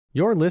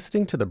You're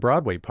listening to the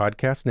Broadway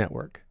Podcast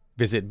Network.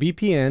 Visit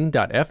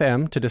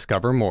bpn.fm to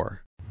discover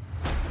more.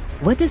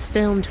 What does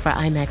filmed for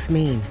IMAX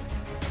mean?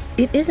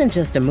 It isn't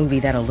just a movie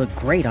that'll look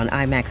great on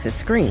IMAX's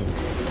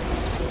screens.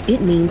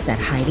 It means that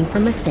hiding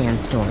from a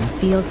sandstorm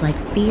feels like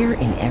fear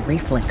in every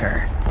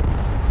flicker.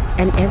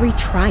 And every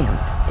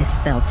triumph is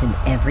felt in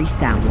every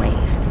sound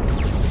wave.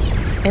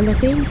 And the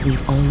things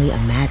we've only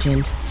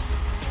imagined,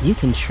 you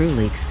can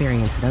truly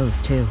experience those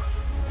too.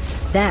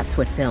 That's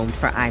what filmed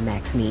for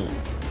IMAX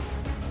means.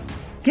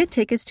 Get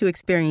tickets to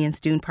experience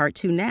Dune Part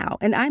 2 now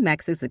and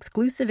IMAX's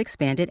exclusive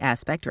expanded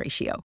aspect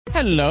ratio.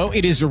 Hello,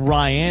 it is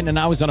Ryan, and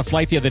I was on a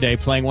flight the other day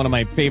playing one of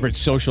my favorite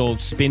social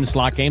spin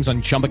slot games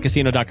on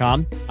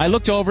ChumbaCasino.com. I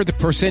looked over at the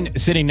person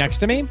sitting next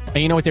to me, and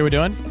you know what they were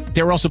doing?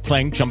 They were also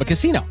playing Chumba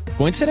Casino.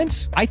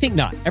 Coincidence? I think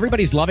not.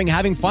 Everybody's loving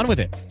having fun with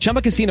it.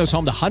 Chumba Casino is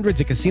home to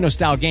hundreds of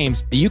casino-style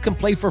games that you can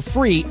play for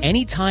free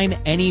anytime,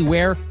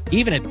 anywhere,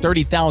 even at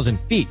 30,000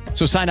 feet.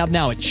 So sign up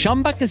now at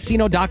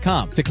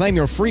ChumbaCasino.com to claim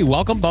your free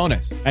welcome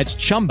bonus. That's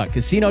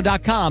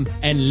ChumbaCasino.com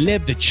and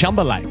live the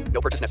Chumba life. No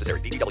purchase necessary.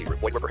 VGW.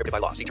 Void where prohibited by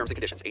law. See terms and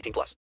conditions. 18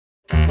 plus.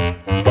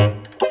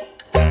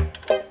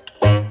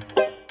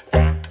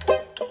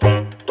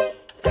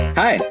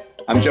 Hi,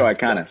 I'm Joe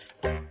Iconis.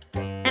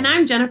 And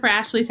I'm Jennifer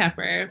Ashley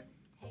Tepper.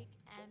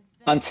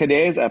 On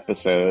today's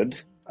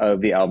episode of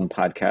the album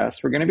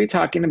podcast, we're going to be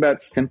talking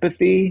about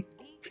Sympathy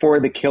for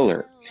the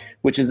Killer,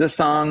 which is a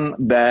song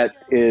that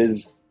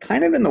is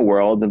kind of in the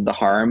world of the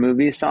horror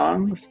movie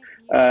songs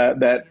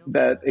that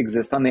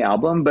exist on the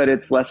album, but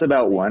it's less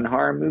about one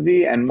horror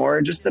movie and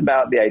more just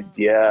about the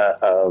idea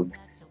of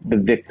the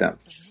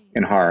victims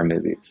in horror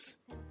movies.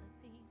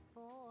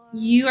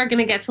 You are going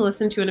to get to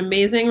listen to an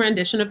amazing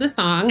rendition of the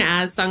song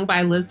as sung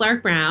by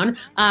Lark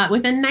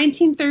with a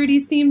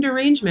 1930s themed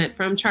arrangement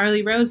from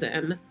Charlie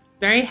Rosen.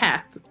 Very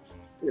hep.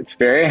 It's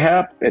very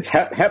hep. It's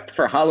hep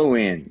for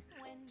Halloween,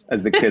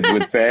 as the kids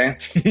would say.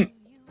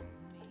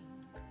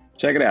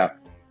 Check it out.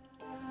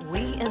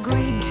 We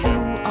agreed to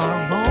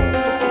our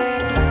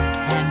roles,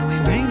 and we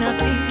may not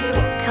be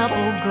couple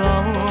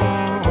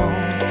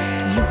goals.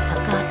 You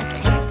have got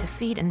a taste to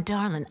feed, and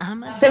darling,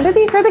 I'm a...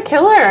 Sympathy for the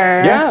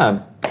Killer.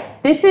 Yeah.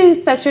 This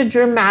is such a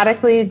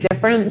dramatically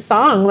different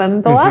song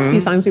than the last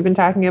few songs we've been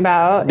talking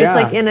about. Yeah. It's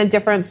like in a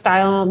different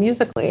style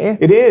musically.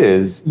 It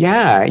is,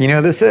 yeah. You know,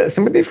 this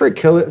Sympathy for the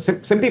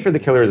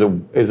Killer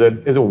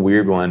is a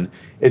weird one.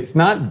 It's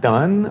not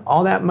done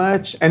all that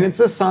much, and it's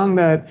a song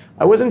that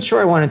I wasn't sure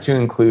I wanted to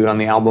include on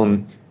the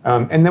album.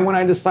 And then when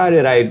I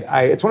decided,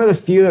 it's one of the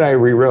few that I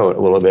rewrote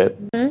a little bit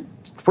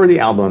for the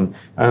album,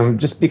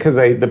 just because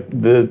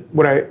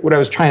what I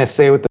was trying to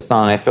say with the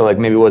song, I feel like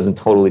maybe wasn't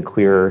totally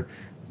clear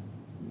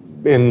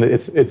in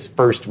its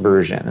first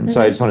version, and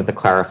so I just wanted to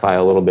clarify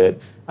a little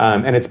bit.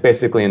 And it's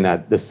basically in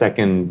the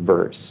second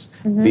verse,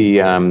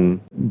 the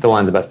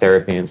lines about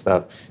therapy and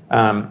stuff.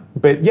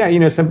 But yeah, you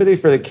know, Sympathy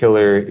for the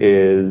Killer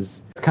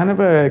is kind of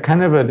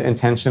an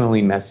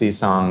intentionally messy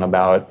song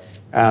about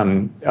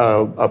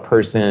a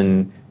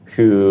person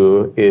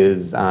who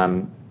is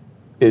kind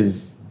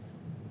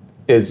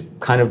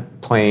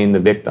of playing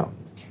the victim,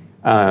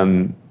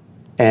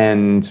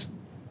 and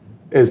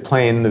is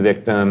playing the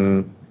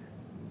victim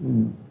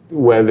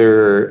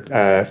whether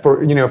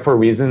for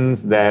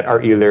reasons that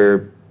are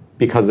either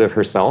because of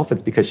herself,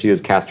 it's because she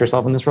has cast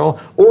herself in this role,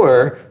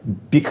 or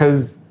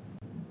because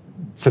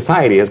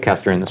society has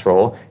cast her in this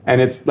role,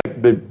 and it's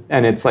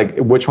like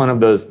which one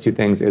of those two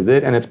things is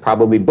it? And it's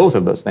probably both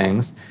of those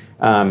things,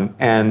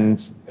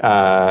 and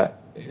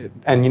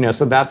you know,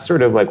 so that's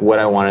sort of like what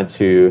I wanted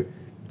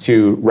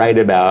to write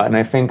about, and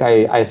I think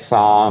I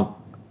saw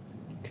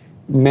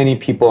many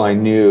people I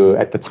knew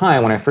at the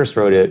time when I first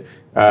wrote it,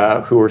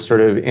 who were sort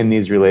of in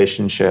these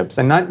relationships,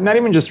 and not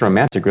even just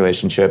romantic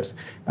relationships,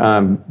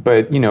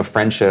 but you know,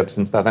 friendships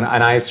and stuff. And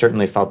I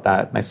certainly felt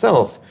that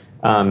myself,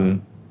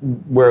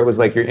 where it was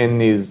like you're in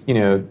these, you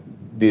know,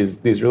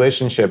 these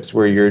relationships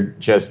where you're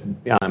just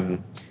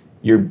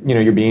you're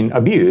being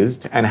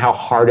abused, and how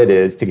hard it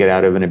is to get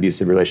out of an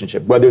abusive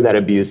relationship, whether that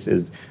abuse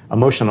is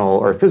emotional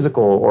or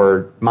physical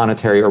or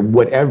monetary or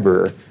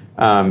whatever.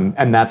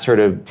 And that sort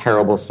of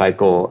terrible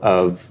cycle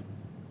of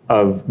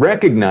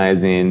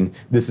recognizing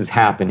this is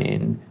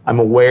happening. I'm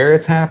aware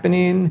it's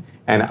happening,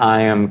 and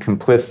I am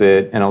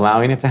complicit in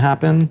allowing it to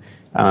happen,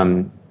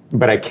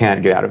 but I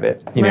can't get out of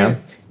it, you know,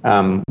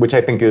 which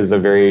I think is a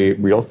very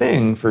real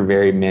thing for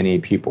very many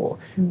people.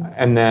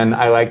 And then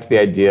I liked the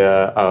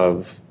idea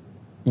of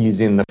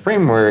using the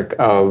framework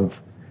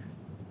of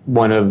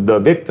one of the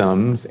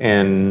victims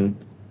in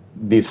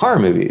these horror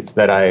movies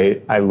that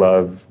I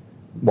love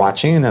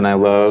watching and I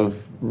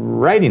love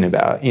writing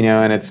about, you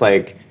know, and it's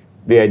like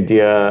the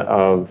idea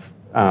of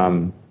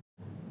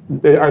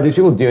are these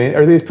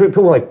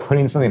people like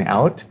putting something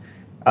out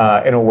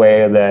in a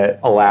way that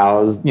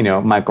allows, you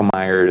know, Michael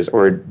Myers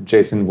or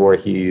Jason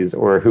Voorhees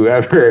or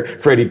whoever,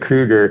 Freddy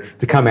Krueger,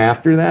 to come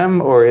after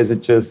them, or is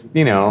it just,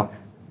 you know,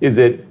 is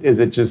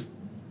it just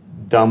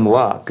dumb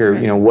luck, or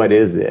you know, what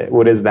is it?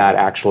 What is that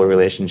actual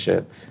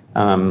relationship?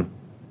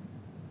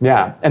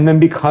 Yeah, and then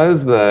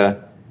because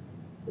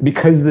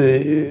because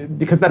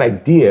that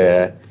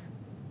idea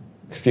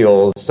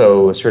feels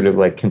so sort of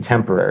like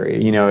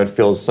contemporary. You know, it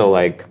feels so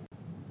like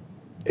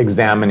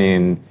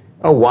examining,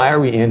 oh, why are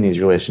we in these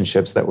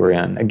relationships that we're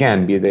in?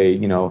 Again, be they,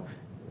 you know,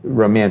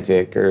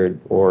 romantic or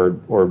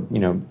you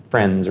know,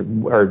 friends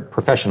or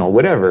professional,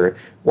 whatever.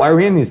 Why are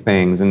we in these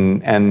things,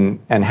 and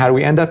how do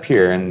we end up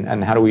here,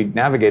 and how do we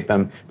navigate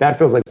them? That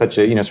feels like such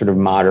a, you know, sort of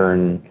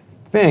modern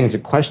thing to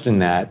question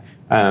that.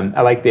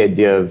 I like the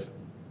idea of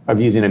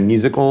using a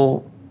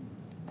musical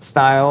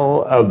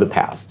style of the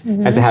past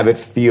and to have it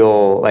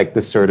feel like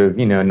this sort of,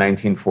 you know,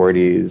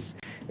 1940s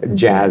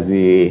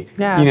jazzy,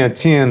 you know,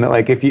 tune that,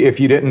 like, if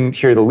you didn't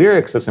hear the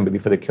lyrics of Sympathy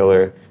for the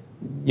Killer,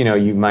 you know,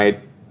 you might,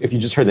 if you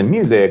just heard the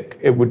music,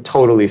 it would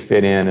totally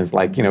fit in as,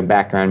 like, you know,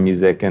 background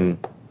music and,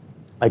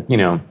 like, you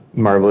know,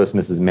 Marvelous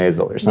Mrs.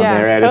 Maisel or something,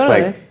 right? Totally. It's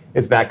like,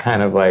 it's that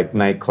kind of like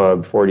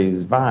nightclub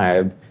 40s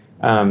vibe,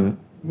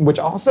 which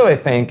also I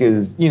think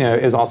is, you know,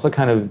 is also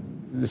kind of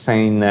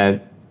saying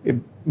that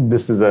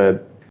this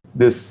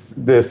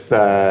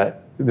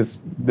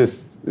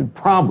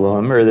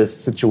problem or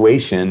this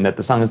situation that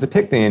the song is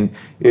depicting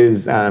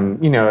is,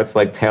 you know, it's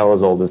like tale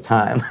as old as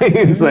time.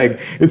 It's like,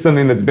 it's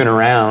something that's been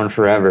around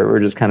forever. We're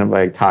just kind of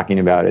like talking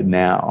about it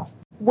now.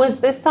 Was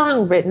this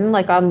song written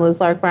like on Liz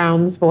Lark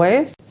Brown's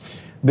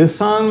voice? This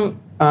song,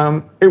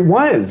 it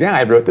was, yeah.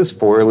 I wrote this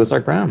for Liz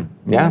Lark Brown,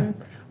 yeah.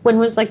 When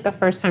was like the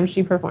first time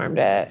she performed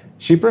it?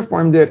 She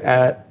performed it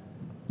at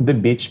the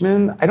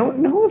Beachman. I don't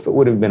know if it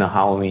would have been a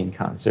Halloween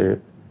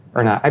concert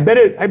or not. I bet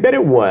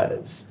it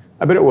was.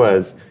 And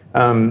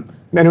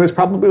it was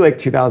probably like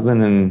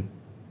 2000 and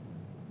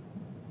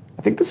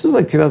I think this was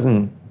like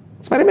 2000.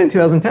 This might have been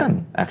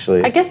 2010,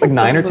 actually. I guess like it's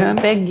 9 or a 10.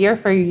 Big year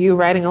for you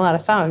writing a lot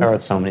of songs. I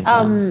wrote so many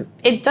songs.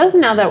 It does,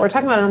 now that we're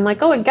talking about it, I'm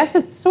like, oh, I guess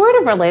it's sort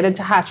of related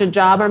to Hatchet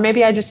Job, or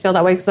maybe I just feel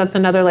that way because that's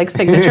another like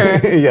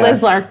signature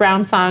Liz Lark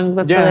Brown song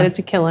that's related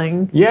to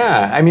killing.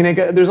 Yeah, I mean,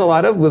 there's a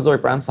lot of Liz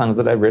Lark Brown songs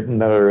that I've written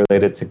that are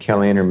related to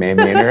killing or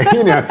maiming, or,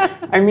 you know.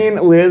 I mean,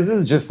 Liz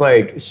is just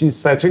like, she's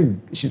such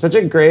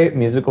a great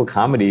musical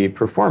comedy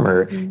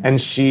performer, and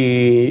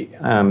she,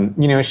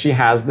 you know, she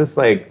has this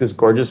like this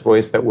gorgeous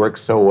voice that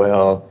works so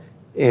well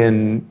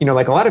in, you know,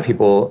 like a lot of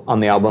people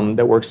on the album,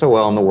 that works so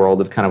well in the world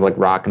of kind of like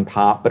rock and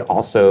pop, but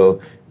also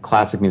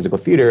classic musical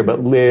theater.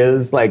 But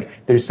Liz, like,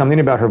 there's something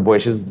about her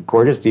voice, she's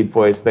gorgeous deep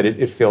voice, that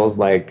it feels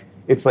like,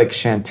 it's like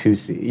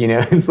chanteusy, you know.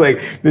 It's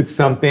like, it's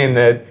something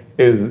that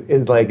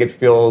is like, it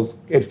feels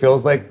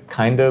like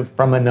kind of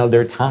from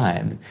another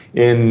time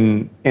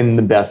in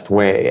the best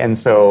way. And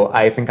so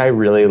I think I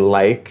really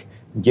like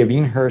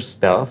giving her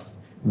stuff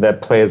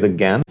that plays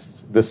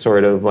against the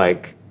sort of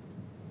like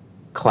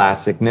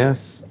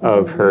classicness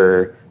of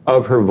her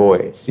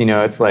voice. You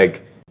know, it's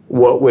like,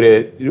 what would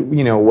it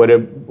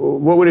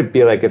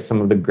be like if some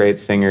of the great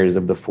singers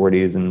of the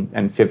 40s and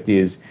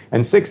 50s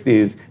and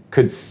 60s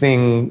could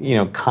sing, you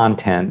know,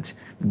 content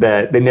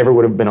that they never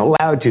would have been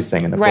allowed to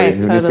sing in the 40s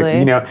and the 60s,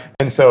 you know?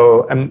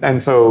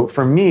 And so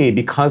for me,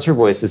 because her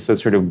voice is so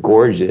sort of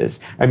gorgeous,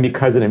 and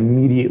because it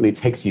immediately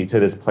takes you to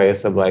this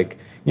place of like,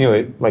 you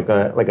know, like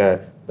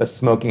a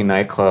smoking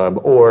nightclub,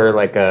 or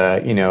like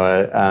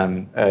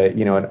an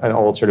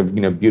old sort of,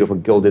 you know, beautiful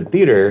gilded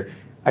theater,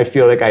 I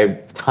feel like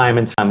time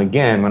and time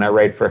again, when I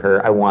write for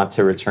her, I want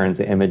to return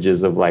to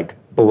images of like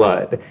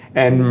blood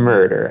and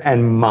murder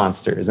and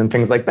monsters and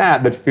things like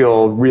that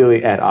feel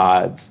really at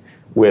odds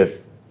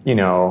with, you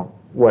know,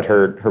 what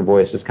her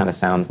voice just kind of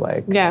sounds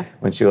like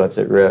when she lets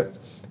it rip.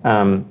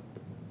 And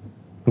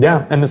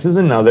this is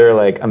another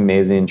like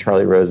amazing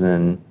Charlie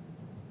Rosen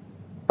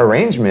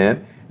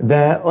arrangement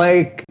that,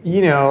 like,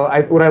 you know,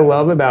 what I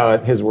love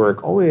about his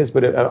work always,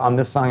 but on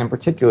this song in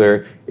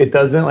particular, it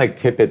doesn't like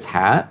tip its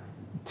hat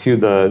to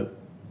the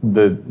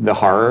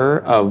horror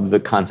of the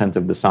content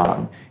of the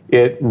song.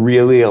 It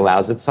really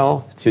allows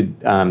itself to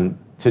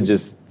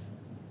just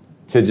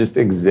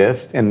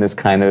exist in this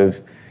kind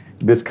of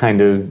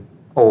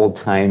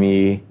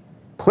old-timey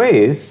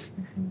place,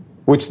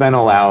 which then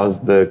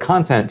allows the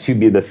content to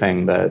be the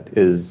thing that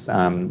is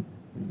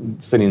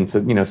sitting to,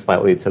 you know,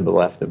 slightly to the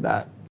left of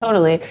that.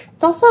 Totally.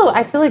 It's also,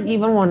 I feel like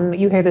even when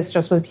you hear this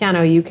just with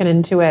piano, you can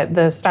intuit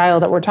the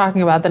style that we're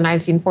talking about, the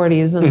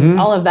 1940s and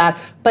all of that.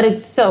 But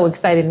it's so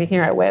exciting to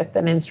hear it with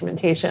an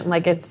instrumentation.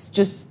 Like, it's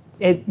just,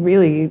 it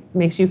really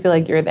makes you feel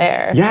like you're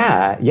there.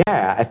 Yeah,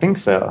 I think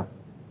so.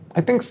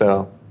 And,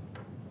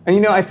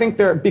 you know, I think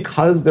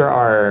because there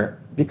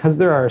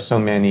are so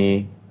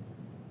many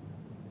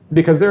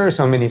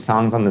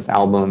songs on this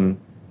album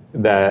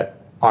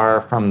that are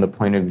from the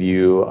point of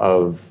view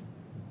of,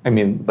 I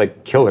mean,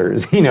 like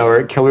killers, you know,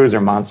 or killers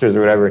or monsters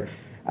or whatever.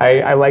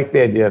 I like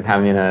the idea of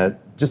having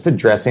just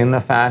addressing the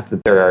fact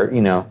that there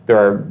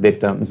are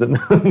victims of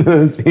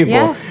those people.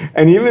 Yeah.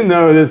 And even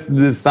though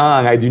this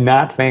song I do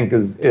not think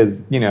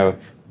is you know,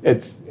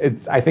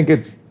 I think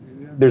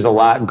there's a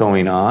lot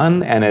going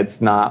on, and it's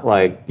not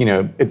like, you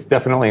know, it's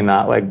definitely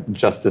not like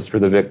justice for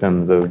the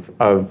victims of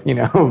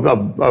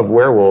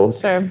werewolves.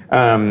 Sure.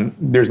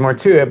 There's more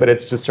to it, but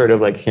it's just sort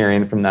of like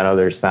hearing from that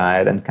other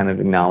side and kind of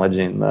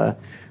acknowledging the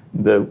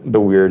the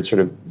weird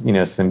sort of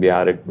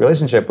symbiotic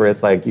relationship where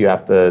it's like you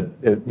have to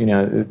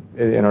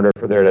in order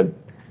for there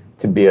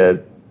to be a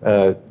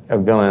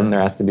villain,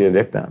 there has to be a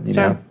victim, you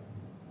know,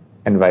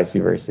 and vice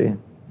versa.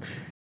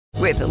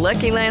 With the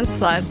Lucky Land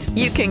Slots,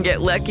 you can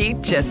get lucky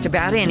just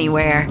about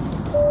anywhere.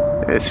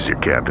 This is your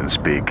captain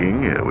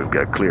speaking. We've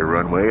got clear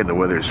runway and the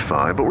weather's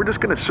fine, but we're just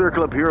going to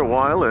circle up here a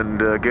while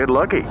and get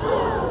lucky.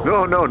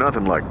 No,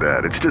 nothing like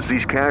that. It's just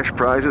these cash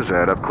prizes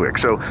add up quick.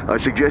 So I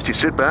suggest you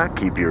sit back,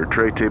 keep your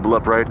tray table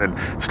upright, and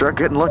start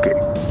getting lucky.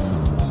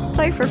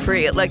 Play for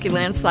free at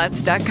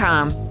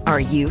LuckyLandSlots.com.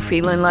 Are you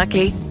feeling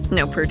lucky?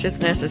 No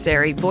purchase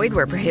necessary. Void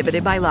where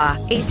prohibited by law.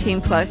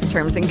 18+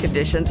 terms and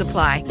conditions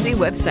apply. See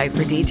website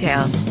for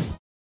details.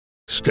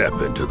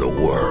 Step into the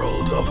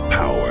world of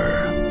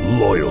power,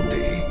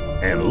 loyalty,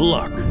 and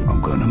luck. I'm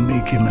gonna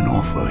make him an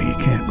offer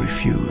he can't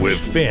refuse. With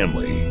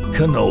family,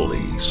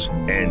 cannolis,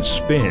 and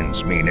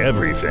spins mean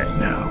everything.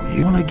 Now,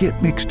 you wanna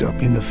get mixed up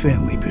in the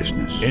family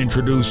business.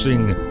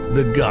 Introducing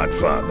The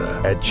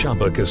Godfather at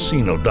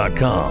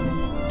ChumbaCasino.com.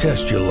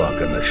 Test your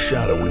luck in the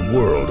shadowy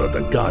world of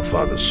The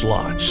Godfather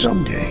slot.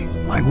 Someday,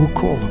 I will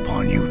call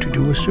upon you to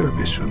do a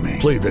service for me.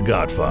 Play The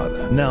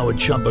Godfather, now at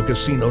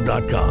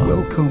ChumbaCasino.com.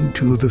 Welcome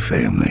to the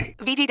family.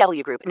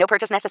 VGW Group. No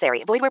purchase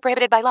necessary. Void where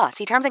prohibited by law.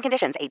 See terms and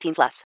conditions.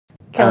 18+.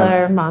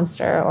 Killer,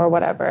 Monster, or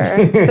whatever.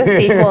 The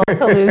sequel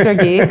to Loser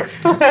Geek.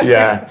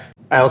 Yeah.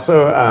 I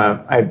also,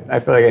 I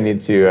feel like I need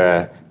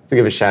to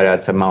give a shout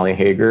out to Molly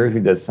Hager, who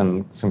does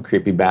some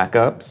creepy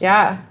backups.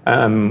 Yeah.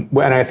 And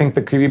I think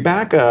the creepy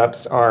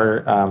backups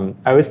are, I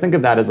always think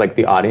of that as like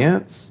the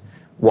audience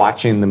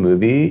watching the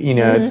movie. You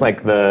know, it's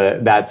like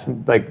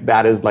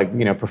that is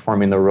like,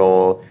 performing the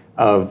role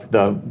of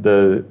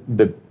the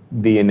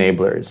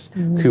enablers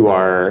who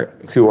are,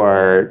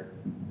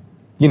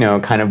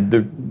 kind of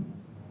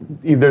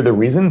either the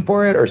reason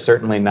for it or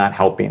certainly not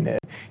helping it.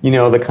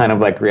 The kind of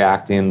like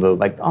reacting, the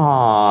like,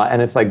 aw,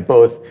 and it's like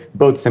both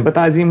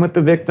sympathizing with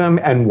the victim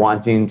and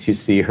wanting to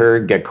see her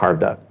get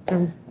carved up,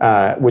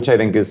 which I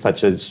think is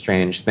such a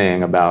strange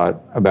thing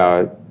about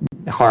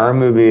horror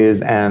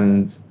movies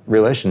and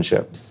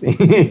relationships.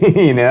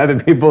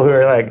 The people who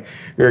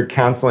are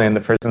counseling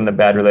the person in the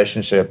bad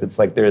relationship, it's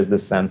like there's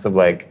this sense of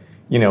like,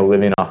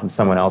 living off of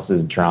someone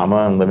else's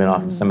drama and living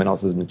off of someone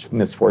else's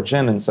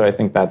misfortune. And so I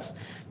think that's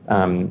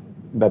an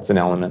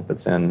element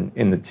that's in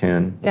the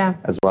tune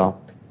as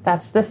well.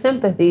 That's the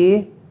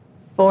sympathy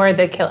for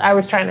the killer. I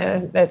was trying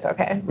to, it's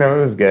okay. No, it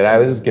was good. I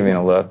was just giving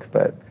a look,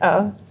 but.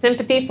 Oh,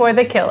 sympathy for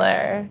the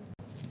killer.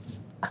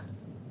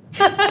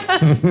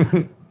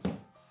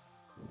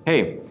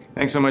 Hey,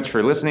 thanks so much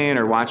for listening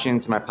or watching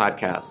to my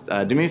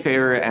podcast. Do me a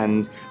favor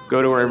and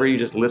go to wherever you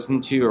just listen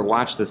to or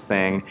watch this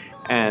thing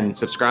and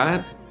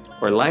subscribe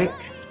or like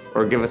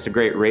or give us a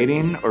great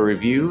rating or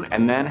review,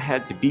 and then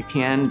head to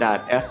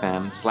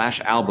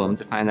bpn.fm/album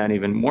to find out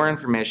even more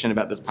information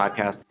about this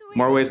podcast,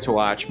 more ways to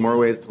watch, more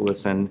ways to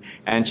listen,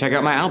 and check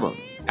out my album.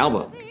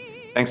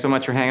 Thanks so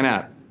much for hanging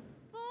out.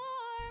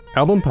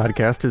 Album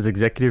Podcast is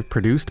executive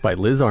produced by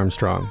Liz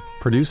Armstrong,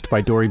 produced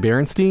by Dori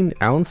Berenstein,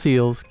 Alan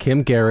Seals,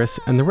 Kim Garris,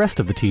 and the rest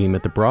of the team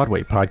at the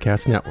Broadway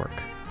Podcast Network.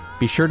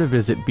 Be sure to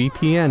visit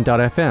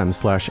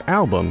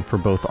bpn.fm/album for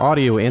both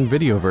audio and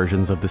video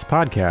versions of this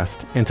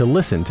podcast and to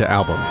listen to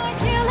Album.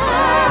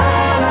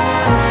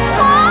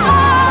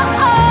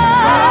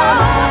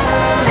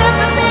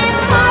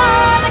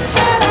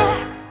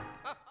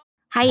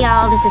 Hi,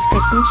 y'all. This is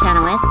Kristen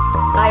Chenoweth.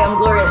 Hi, I'm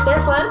Gloria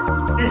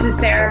Estefan. This is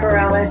Sarah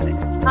Bareilles.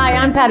 Hi,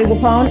 I'm Patty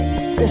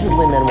LuPone. This is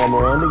Lin-Manuel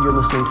Miranda. You're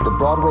listening to the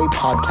Broadway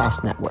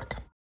Podcast Network.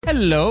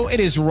 Hello,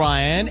 it is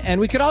Ryan, and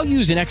we could all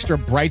use an extra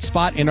bright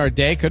spot in our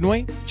day, couldn't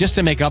we? Just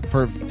to make up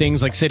for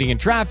things like sitting in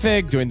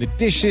traffic, doing the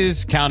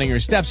dishes, counting your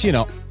steps,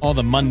 all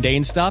the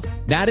mundane stuff.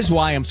 That is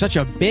why I'm such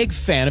a big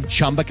fan of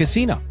Chumba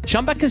Casino.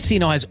 Chumba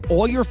Casino has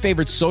all your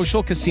favorite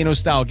social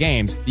casino-style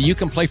games that you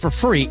can play for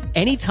free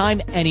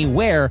anytime,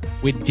 anywhere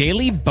with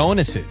daily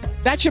bonuses.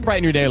 That should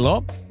brighten your day a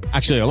little.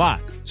 Actually, a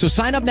lot. So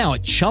sign up now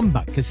at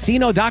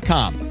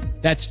ChumbaCasino.com.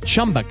 That's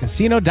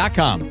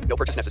ChumbaCasino.com. No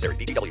purchase necessary.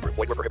 VGW Group.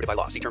 Void where prohibited by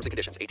law. See terms and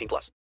conditions. 18+.